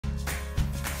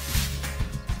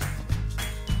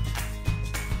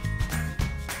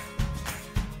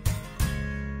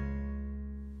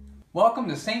Welcome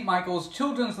to St. Michael's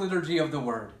Children's Liturgy of the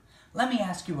Word. Let me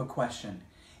ask you a question.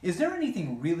 Is there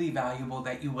anything really valuable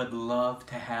that you would love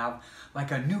to have,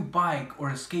 like a new bike or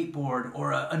a skateboard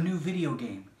or a new video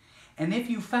game? And if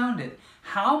you found it,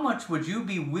 how much would you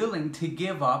be willing to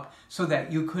give up so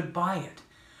that you could buy it?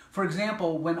 For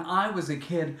example, when I was a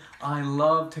kid, I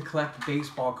loved to collect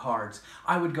baseball cards.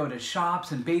 I would go to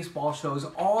shops and baseball shows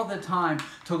all the time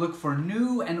to look for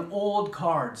new and old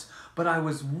cards. But I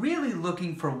was really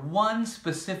looking for one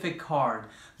specific card,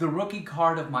 the rookie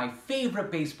card of my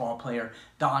favorite baseball player,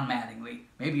 Don Mattingly.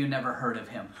 Maybe you never heard of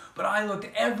him. But I looked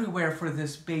everywhere for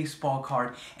this baseball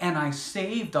card, and I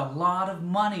saved a lot of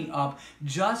money up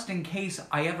just in case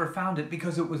I ever found it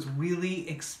because it was really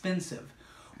expensive.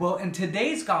 Well, in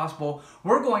today's gospel,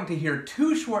 we're going to hear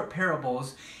two short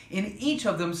parables. In each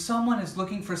of them, someone is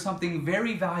looking for something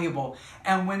very valuable.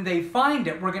 And when they find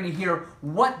it, we're going to hear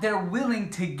what they're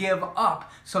willing to give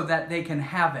up so that they can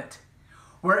have it.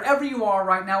 Wherever you are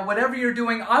right now, whatever you're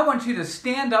doing, I want you to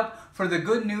stand up for the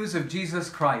good news of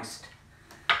Jesus Christ.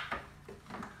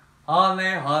 Halle,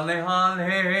 halle,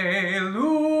 hallelujah.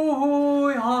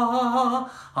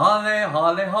 Halle,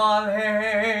 halle,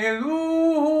 hallelujah.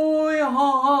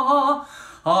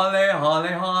 Halle, halle,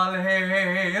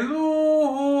 hallelujah.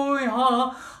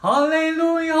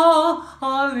 Hallelujah,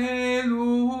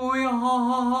 hallelujah.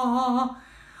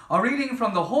 A reading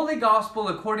from the Holy Gospel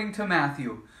according to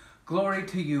Matthew. Glory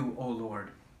to you, O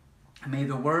Lord. May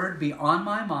the word be on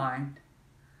my mind,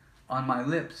 on my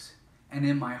lips, and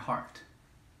in my heart.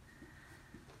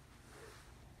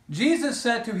 Jesus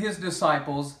said to his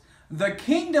disciples, "The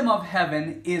kingdom of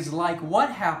heaven is like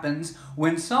what happens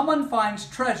when someone finds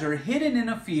treasure hidden in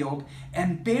a field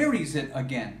and buries it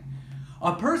again.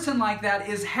 A person like that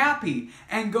is happy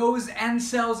and goes and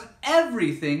sells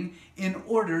everything in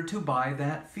order to buy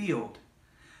that field.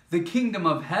 The kingdom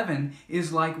of heaven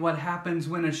is like what happens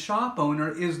when a shop owner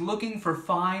is looking for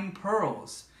fine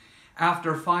pearls.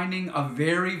 After finding a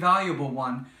very valuable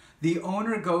one, the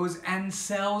owner goes and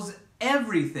sells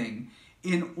everything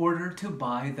in order to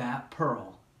buy that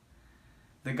pearl."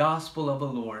 The Gospel of the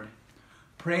Lord.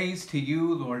 Praise to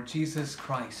you, Lord Jesus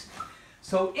Christ.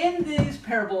 So in these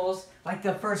parables, like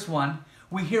the first one,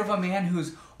 we hear of a man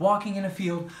who's walking in a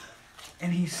field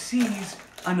and he sees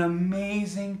an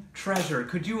amazing treasure.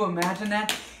 Could you imagine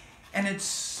that? And it's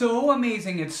so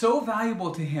amazing, it's so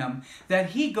valuable to him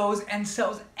that he goes and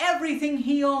sells everything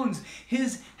he owns.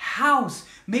 His house,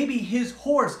 maybe his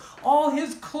horse, all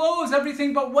his clothes,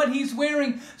 everything but what he's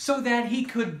wearing, so that he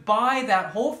could buy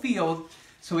that whole field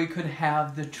so he could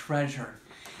have the treasure.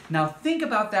 Now think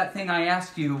about that thing I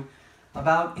asked you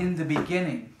about in the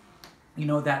beginning. You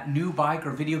know, that new bike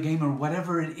or video game or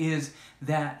whatever it is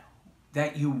that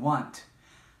you want.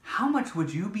 How much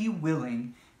would you be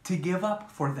willing to give up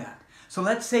for that? So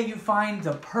let's say you find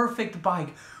the perfect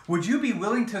bike. Would you be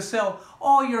willing to sell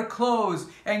all your clothes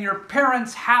and your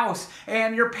parents' house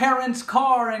and your parents'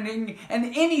 car and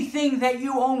anything that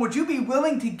you own? Would you be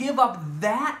willing to give up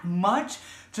that much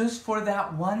just for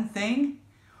that one thing?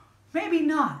 Maybe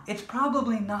not. It's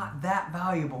probably not that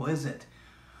valuable, is it?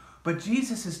 But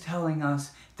Jesus is telling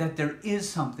us that there is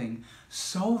something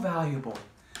so valuable,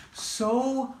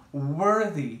 so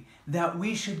worthy, that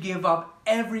we should give up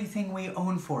everything we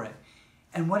own for it.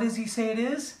 And what does he say it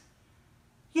is?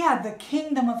 Yeah, the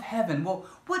kingdom of heaven. Well,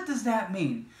 what does that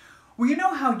mean? Well, you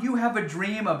know how you have a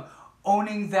dream of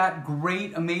owning that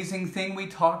great, amazing thing we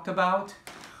talked about?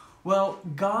 Well,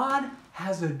 God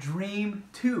has a dream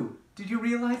too. Did you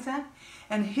realize that?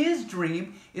 And his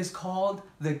dream is called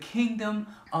the kingdom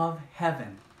of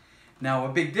heaven. Now, a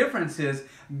big difference is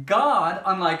God,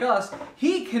 unlike us,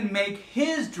 he can make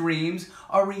his dreams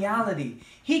a reality.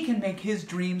 He can make his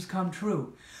dreams come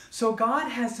true. So God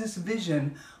has this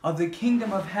vision of the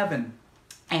kingdom of heaven,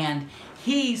 and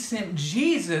he sent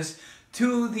Jesus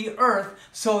to the earth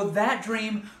so that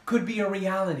dream could be a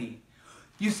reality.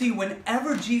 You see,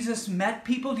 whenever Jesus met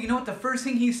people, do you know what the first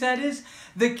thing he said is?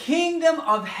 The kingdom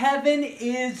of heaven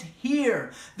is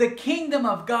here. The kingdom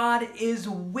of God is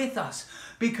with us.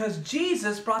 Because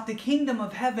Jesus brought the kingdom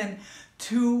of heaven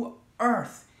to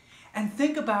earth. And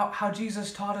think about how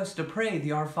Jesus taught us to pray,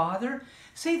 the Our Father.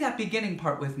 Say that beginning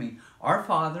part with me. Our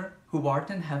Father, who art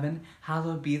in heaven,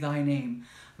 hallowed be thy name.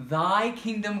 Thy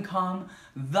kingdom come,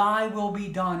 thy will be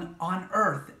done on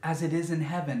earth as it is in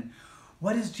heaven.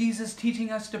 What is Jesus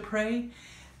teaching us to pray?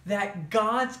 That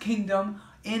God's kingdom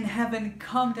in heaven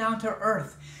come down to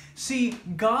earth. See,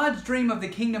 God's dream of the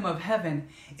kingdom of heaven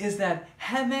is that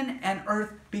heaven and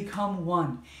earth become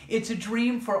one. It's a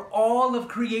dream for all of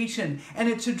creation, and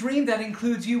it's a dream that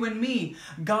includes you and me.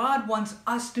 God wants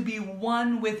us to be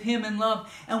one with Him in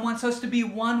love, and wants us to be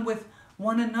one with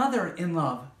one another in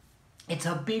love. It's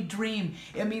a big dream.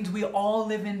 It means we all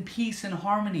live in peace and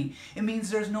harmony. It means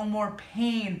there's no more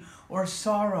pain or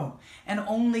sorrow. And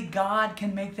only God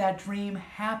can make that dream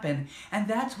happen. And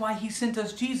that's why He sent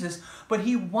us Jesus, but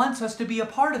He wants us to be a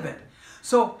part of it.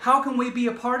 So how can we be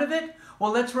a part of it?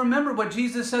 Well, let's remember what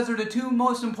Jesus says are the two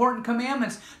most important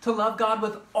commandments: to love God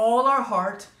with all our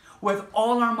heart, with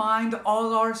all our mind,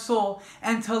 all our soul,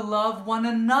 and to love one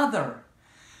another.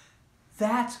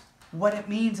 That's what it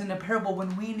means in the parable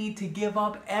when we need to give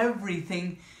up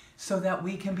everything so that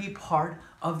we can be part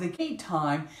of the key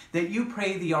time that you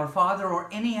pray the Our Father or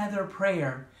any other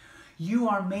prayer. You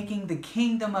are making the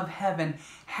kingdom of heaven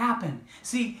happen.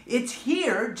 See, it's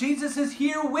here. Jesus is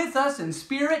here with us in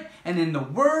spirit and in the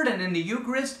Word and in the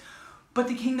Eucharist. But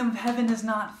the kingdom of heaven is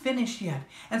not finished yet.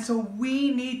 And so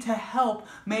we need to help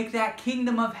make that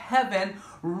kingdom of heaven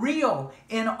real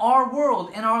in our world,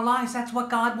 in our lives. That's what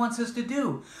God wants us to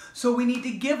do. So we need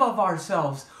to give of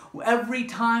ourselves. Every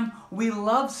time we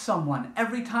love someone,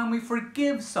 every time we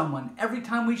forgive someone, every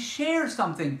time we share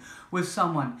something with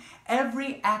someone,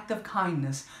 every act of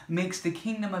kindness makes the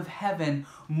kingdom of heaven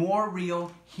more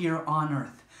real here on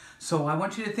earth. So I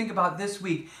want you to think about this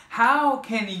week, how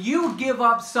can you give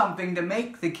up something to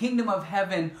make the kingdom of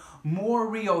heaven more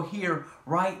real here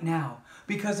right now?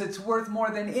 Because it's worth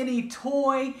more than any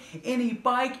toy, any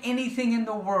bike, anything in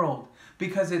the world.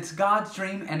 Because it's God's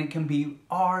dream and it can be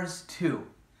ours too.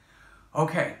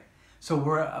 Okay, so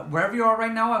wherever you are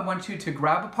right now, I want you to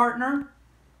grab a partner.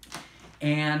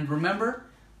 And remember,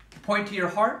 point to your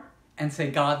heart and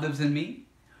say, God lives in me.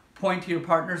 Point to your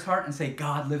partner's heart and say,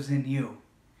 God lives in you.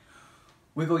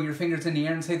 Wiggle your fingers in the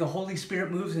air and say, the Holy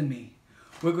Spirit moves in me.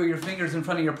 Wiggle your fingers in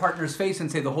front of your partner's face and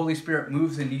say, the Holy Spirit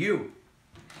moves in you.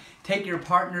 Take your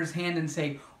partner's hand and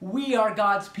say, we are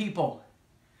God's people.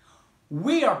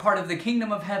 We are part of the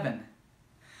kingdom of heaven.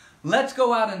 Let's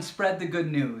go out and spread the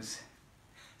good news.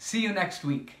 See you next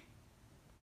week.